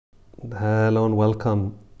Hello and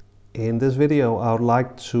welcome. In this video I would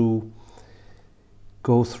like to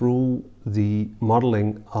go through the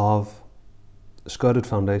modeling of skirted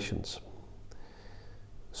foundations.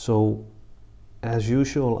 So as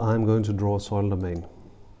usual I'm going to draw a soil domain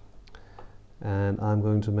and I'm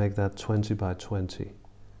going to make that 20 by 20.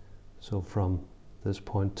 So from this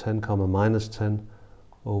point 10, minus 10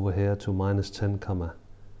 over here to minus 10,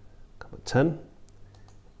 10,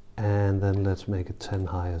 and then let's make it 10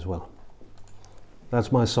 high as well.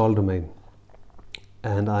 That's my soil domain,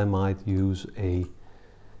 and I might use a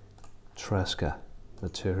Tresca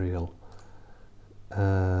material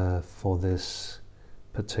for this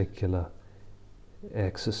particular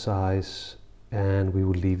exercise, and we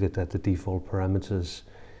will leave it at the default parameters.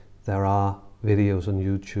 There are videos on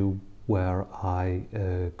YouTube where I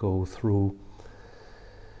go through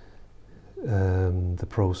the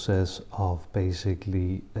process of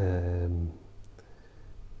basically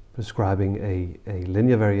prescribing a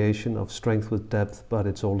linear variation of strength with depth, but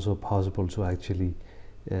it's also possible to actually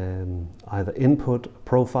either input a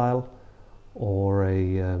profile or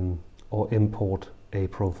import a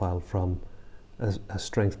profile from a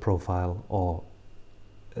strength profile or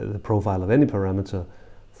the profile of any parameter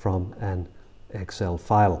from an Excel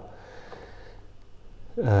file.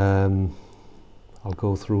 I'll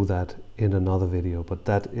go through that in another video, but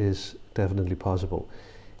that is definitely possible.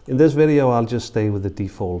 In this video I'll just stay with the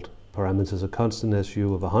default parameters, a constant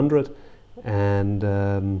SU of 100, and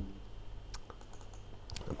I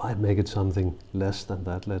might make it something less than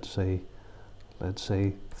that, let's say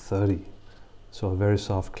 30. So a very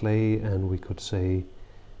soft clay, and we could say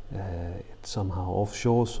it's somehow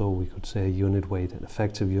offshore, so we could say a unit weight, an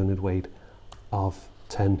effective unit weight of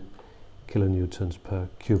 10 kilonewtons per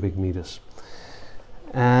cubic meters.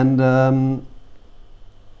 And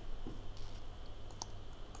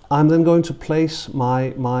I'm then going to place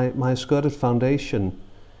my skirted foundation,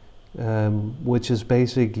 which is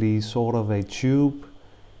basically sort of a tube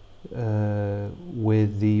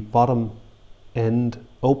with the bottom end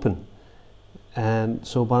open. And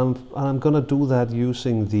so I'm going to do that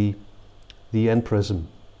using the end prism.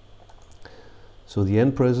 So the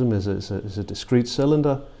end prism is a discrete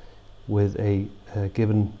cylinder with a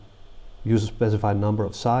given user specified number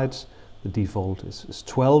of sides. The default is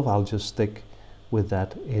 12. I'll just stick with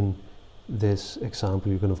that in this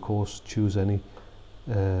example. You can of course choose any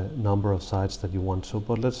number of sides that you want. So,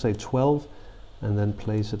 but let's say 12, and then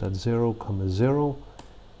place it at 0, 0.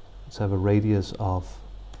 Let's have a radius of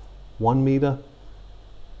 1 meter,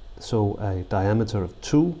 so a diameter of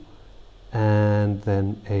 2, and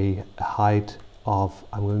then a height of,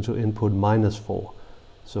 I'm going to input -4,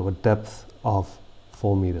 so a depth of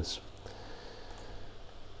 4 meters.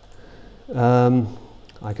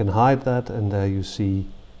 I can hide that, and there you see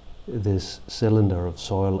this cylinder of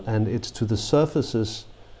soil, and it's to the surfaces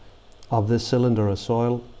of this cylinder of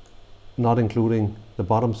soil, not including the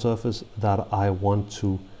bottom surface, that I want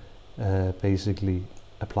to basically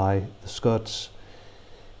apply the skirts,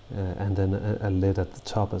 and then a lid at the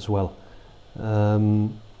top as well.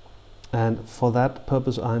 And for that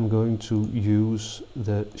purpose I'm going to use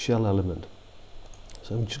the shell element.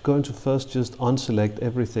 So I'm just going to first just unselect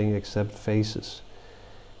everything except faces,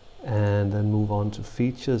 and then move on to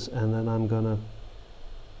features, and then I'm gonna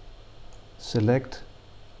select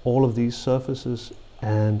all of these surfaces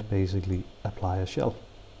and basically apply a shell.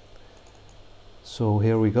 So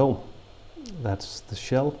here we go, that's the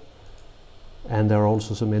shell, and there are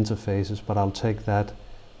also some interfaces, but I'll take that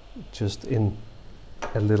just in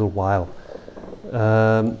a little while.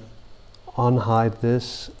 Unhide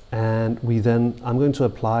this, and I'm going to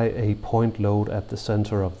apply a point load at the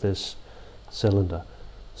center of this cylinder.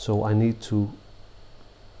 So I need to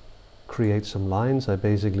create some lines. I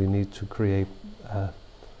basically need to create a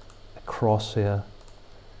cross here,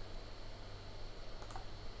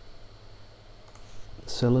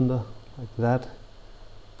 cylinder like that,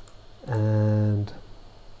 and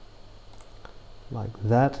like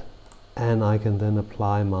that, and I can then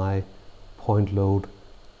apply my point load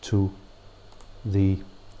to the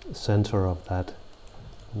center of that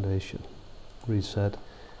foundation. Reset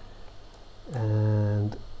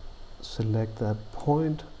and select that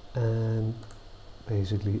point and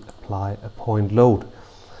basically apply a point load.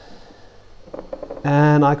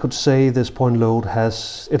 And I could say this point load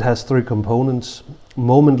has 3 components.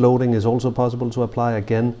 Moment loading is also possible to apply.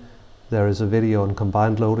 Again, there is a video on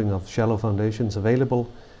combined loading of shallow foundations available.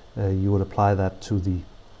 You would apply that to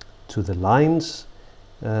the lines.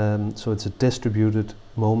 So it's a distributed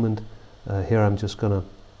moment. Here I'm just going to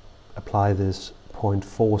apply this point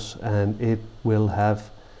force, and it will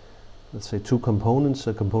have, let's say, 2 components.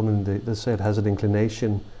 A component, let's say it has an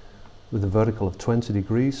inclination with a vertical of 20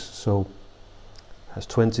 degrees, so has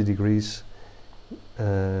 20 degrees.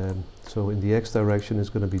 So in the x direction is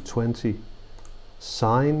going to be 20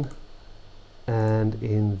 sine, and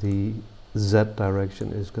in the z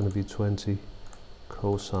direction is going to be 20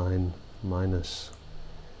 cosine minus.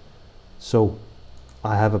 So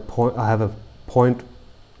I have a point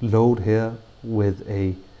load here with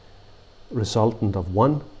a resultant of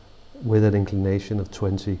 1 with an inclination of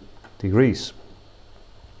 20 degrees.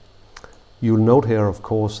 You'll note here, of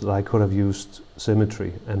course, that I could have used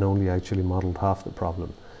symmetry and only actually modeled half the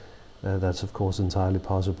problem. That's of course entirely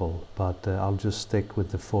possible, but I'll just stick with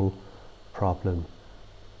the full problem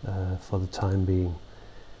for the time being.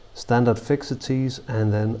 Standard fixities,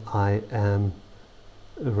 and then I am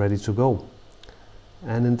ready to go.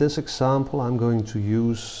 And in this example I'm going to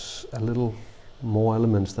use a little more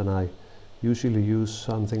elements than I usually use,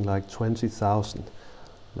 something like 20,000,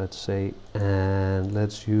 let's say, and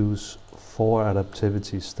let's use 4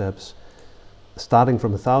 adaptivity steps, starting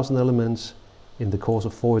from 1,000 elements in the course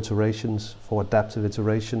of 4 iterations, 4 adaptive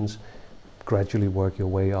iterations, gradually work your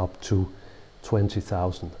way up to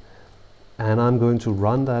 20,000. And I'm going to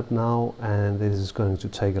run that now, and this is going to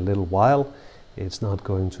take a little while. It's not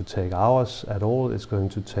going to take hours at all, it's going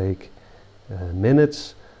to take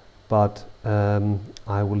minutes, but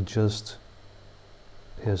I will just,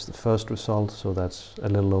 here's the first result, so that's a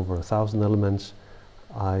little over 1,000 elements.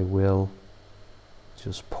 I will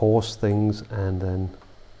just pause things and then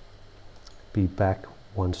be back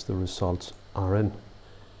once the results are in.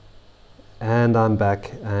 And I'm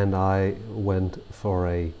back, and I went for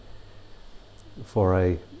a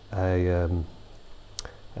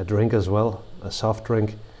drink as well, a soft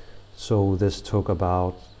drink. So this took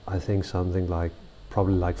about, I think, something like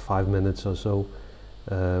probably like 5 minutes or so.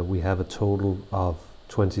 We have a total of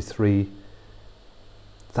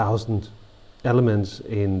 23,000 elements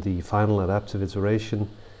in the final adaptive iteration.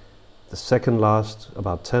 The second last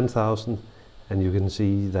about 10,000, and you can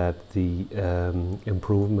see that the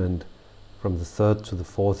improvement from the third to the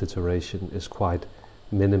fourth iteration is quite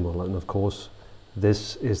minimal. And of course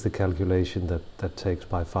this is the calculation that takes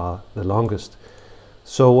by far the longest.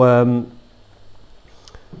 So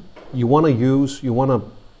you want to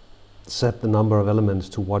set the number of elements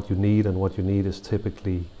to what you need, and what you need is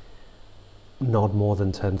typically not more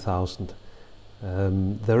than 10,000.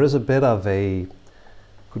 There is a bit of a,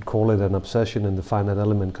 could call it an obsession in the finite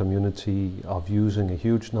element community of using a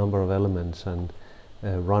huge number of elements and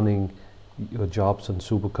running your jobs on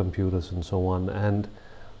supercomputers and so on. And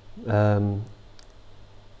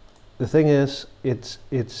the thing is, it's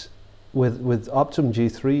with Optum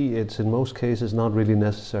G3, it's in most cases not really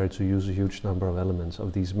necessary to use a huge number of elements,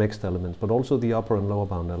 of these mixed elements, but also the upper and lower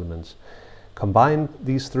bound elements. Combined,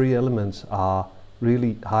 these 3 elements are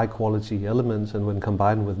really high quality elements, and when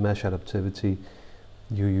combined with mesh adaptivity,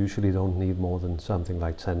 you usually don't need more than something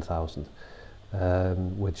like 10,000,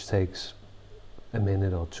 which takes a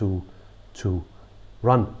minute or 2 to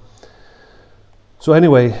run. So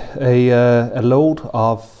anyway, a load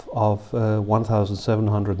of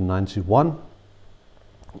 1,791,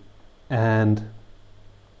 and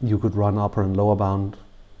you could run upper and lower bound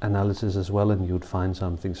analysis as well, and you'd find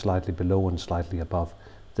something slightly below and slightly above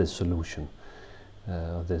this solution,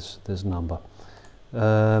 this number.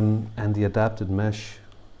 And the adapted mesh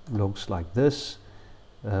looks like this.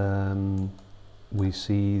 We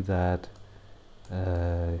see that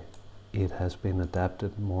it has been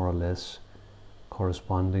adapted more or less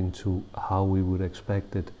corresponding to how we would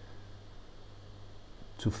expect it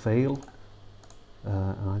to fail.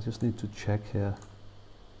 And I just need to check here.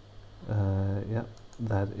 Yeah,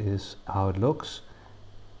 that is how it looks.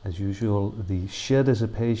 As usual, the shear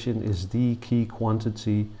dissipation is the key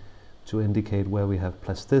quantity to indicate where we have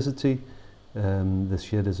plasticity. The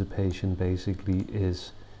shear dissipation basically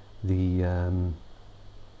is the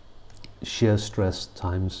shear stress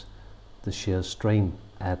times the shear strain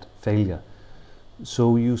at failure.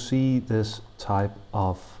 So you see this type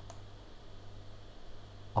of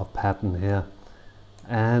pattern here.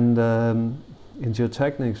 And in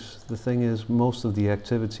geotechnics, the thing is, most of the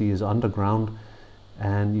activity is underground,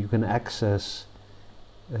 and you can access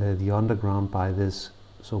the underground by this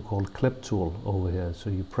so-called clip tool over here.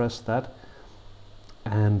 So you press that,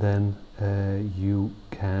 and then you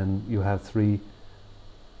have 3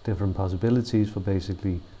 different possibilities for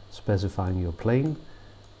basically specifying your plane.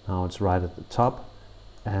 Now it's right at the top,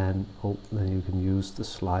 and then you can use the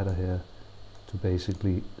slider here to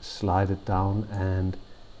basically slide it down and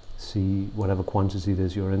see whatever quantity it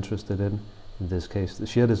is you're interested in this case the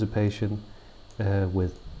shear dissipation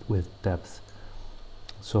with depth.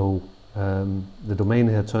 So the domain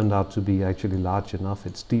here turned out to be actually large enough.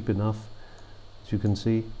 It's deep enough, as you can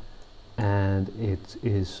see, and it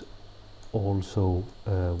is also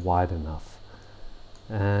wide enough.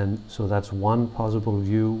 And so that's one possible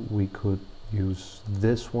view. We could use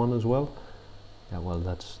this one as well. Yeah, well,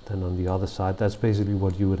 that's then on the other side. That's basically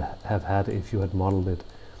what you would have had if you had modeled it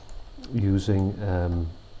using,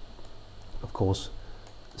 of course,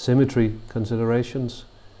 symmetry considerations.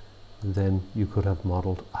 Then you could have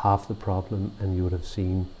modeled half the problem and you would have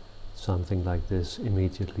seen something like this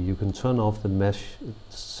immediately. You can turn off the mesh.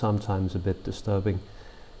 It's sometimes a bit disturbing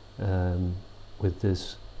with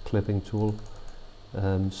this clipping tool.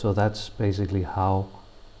 So that's basically how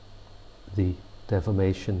the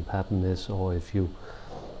deformation pattern is, or if you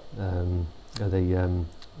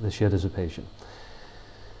the shear dissipation.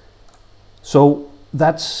 So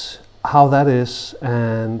that's how that is,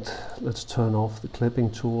 and let's turn off the clipping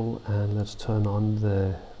tool and let's turn on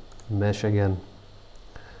the mesh again.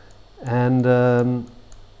 And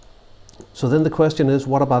so then the question is,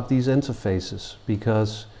 what about these interfaces?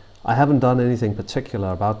 Because I haven't done anything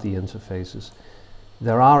particular about the interfaces.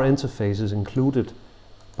 There are interfaces included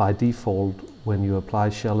by default when you apply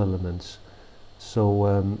shell elements.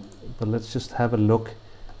 So, but let's just have a look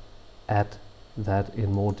at that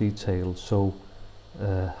in more detail. So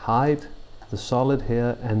hide the solid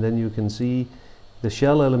here, and then you can see the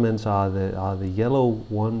shell elements are the yellow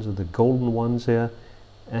ones or the golden ones here,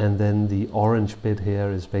 and then the orange bit here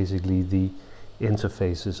is basically the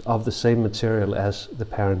interfaces of the same material as the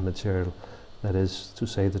parent material, that is to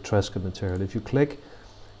say the Tresca material. If you click,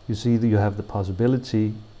 you see that you have the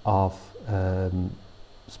possibility of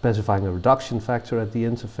specifying a reduction factor at the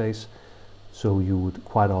interface. So you would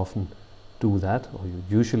quite often do that, or you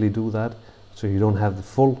usually do that, so you don't have the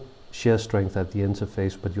full shear strength at the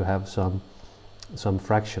interface, but you have some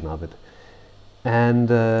fraction of it. And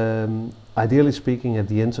ideally speaking, at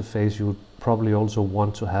the interface you would probably also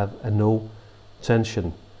want to have a no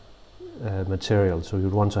tension material, so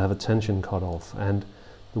you'd want to have a tension cutoff. And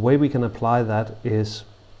the way we can apply that is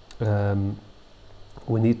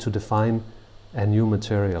we need to define a new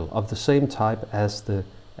material of the same type as the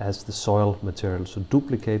soil material. So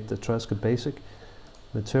duplicate the Tresca basic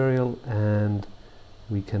material, and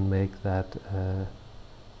we can make that some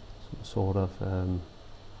sort of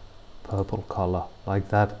purple color like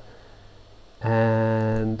that.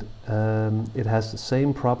 And it has the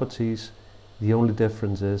same properties. The only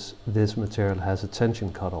difference is this material has a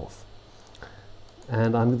tension cutoff.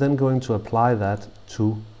 And I'm then going to apply that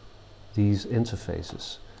to these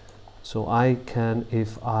interfaces. So I can,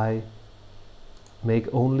 if I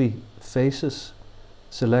make only faces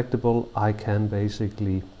selectable, I can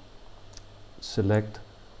basically select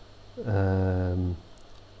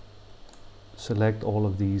all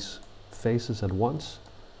of these faces at once,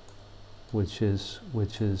 which is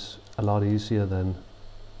a lot easier than,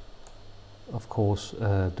 of course,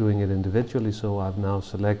 doing it individually. So I've now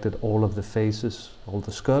selected all of the faces, all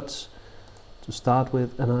the skirts to start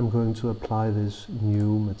with, and I'm going to apply this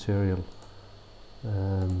new material.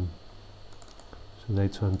 So they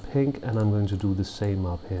turn pink, and I'm going to do the same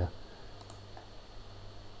up here.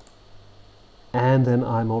 And then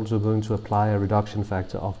I'm also going to apply a reduction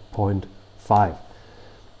factor of 0.5.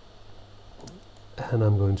 And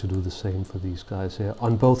I'm going to do the same for these guys here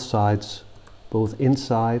on both sides, both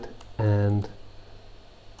inside and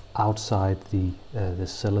outside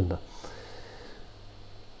this cylinder.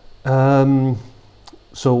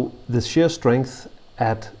 So the shear strength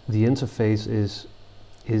at the interface is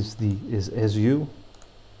SU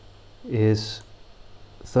is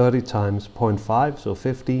 30 times 0.5, so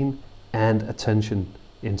 15, and a tension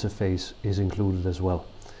interface is included as well.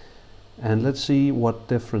 And let's see what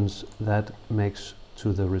difference that makes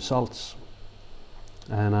to the results.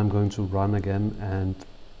 And I'm going to run again and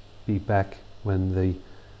be back when the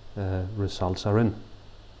results are in.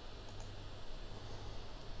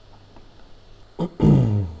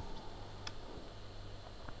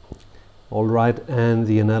 All right, and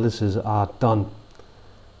the analyses are done.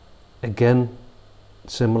 Again,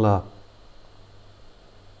 similar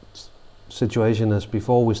situation as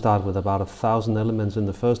before. We start with about 1,000 elements in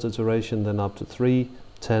the first iteration, then up to 3,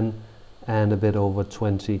 10, and a bit over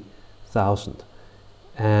 20,000.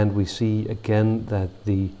 And we see again that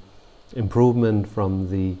the improvement from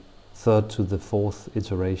the third to the fourth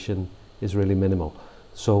iteration is really minimal.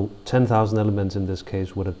 So 10,000 elements in this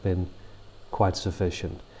case would have been quite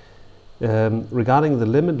sufficient. Regarding the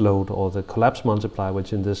limit load, or the collapse multiplier,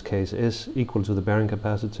 which in this case is equal to the bearing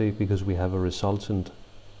capacity because we have a resultant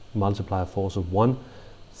multiplier force of 1,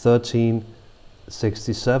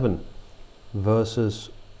 1367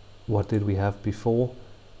 versus what did we have before?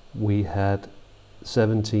 we had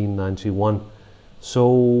 1791.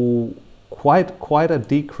 So quite a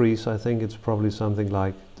decrease. I think it's probably something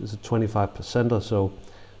like 25% or so.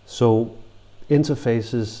 So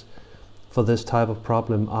interfaces for this type of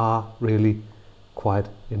problem are really quite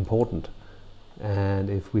important. And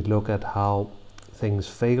if we look at how things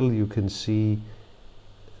fail, you can see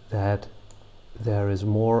that there is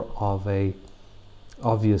more of a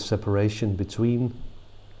obvious separation between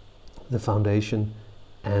the foundation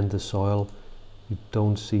and the soil. You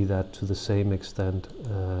don't see that to the same extent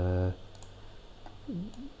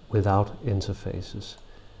without interfaces.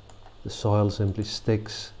 The soil simply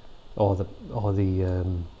sticks, the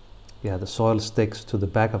soil sticks to the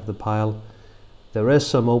back of the pile. There is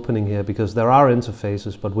some opening here because there are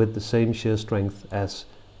interfaces, but with the same shear strength as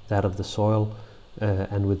that of the soil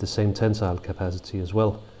and with the same tensile capacity as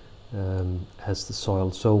well as the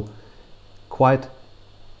soil. So quite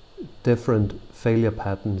different failure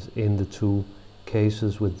patterns in the two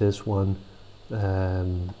cases, with this one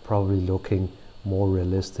probably looking more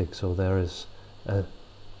realistic. So there is a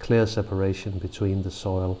clear separation between the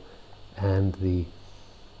soil and the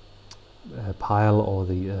pile or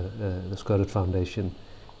the skirted foundation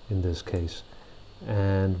in this case.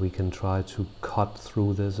 And we can try to cut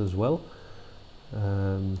through this as well.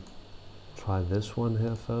 Try this one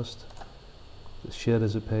here first, the shear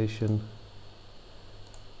dissipation.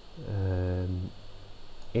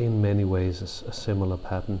 In many ways a similar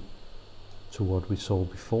pattern to what we saw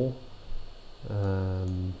before.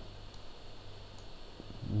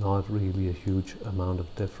 Not really a huge amount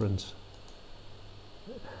of difference.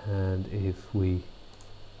 And if we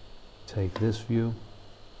take this view,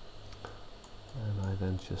 and I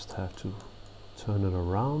then just have to turn it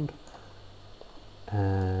around,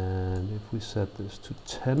 and if we set this to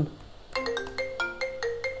 10,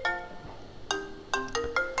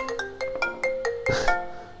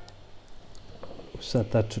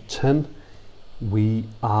 set that to 10, we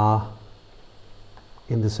are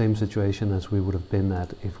in the same situation as we would have been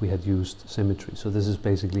at if we had used symmetry. So this is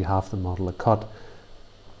basically half the model, a cut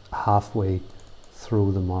halfway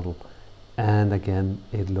through the model. And again,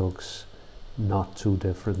 it looks not too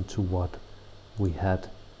different to what we had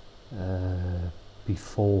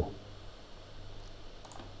before.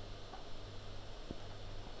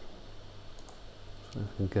 So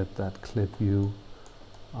I can get that clip view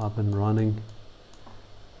up and running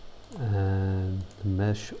and the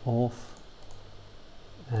mesh off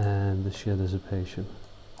and the shear dissipation.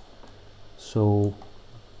 So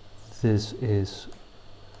this is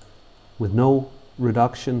with no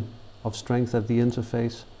reduction of strength at the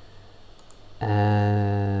interface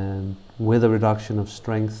and with a reduction of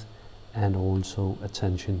strength and also a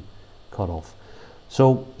tension cutoff.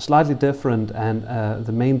 So slightly different, and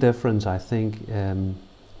the main difference, I think,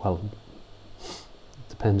 well,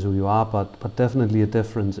 depends who you are, but definitely a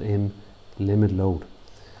difference in limit load.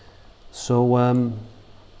 So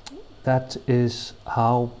that is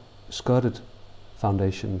how skirted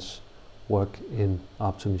foundations work in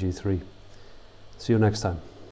Optim G3. See you next time.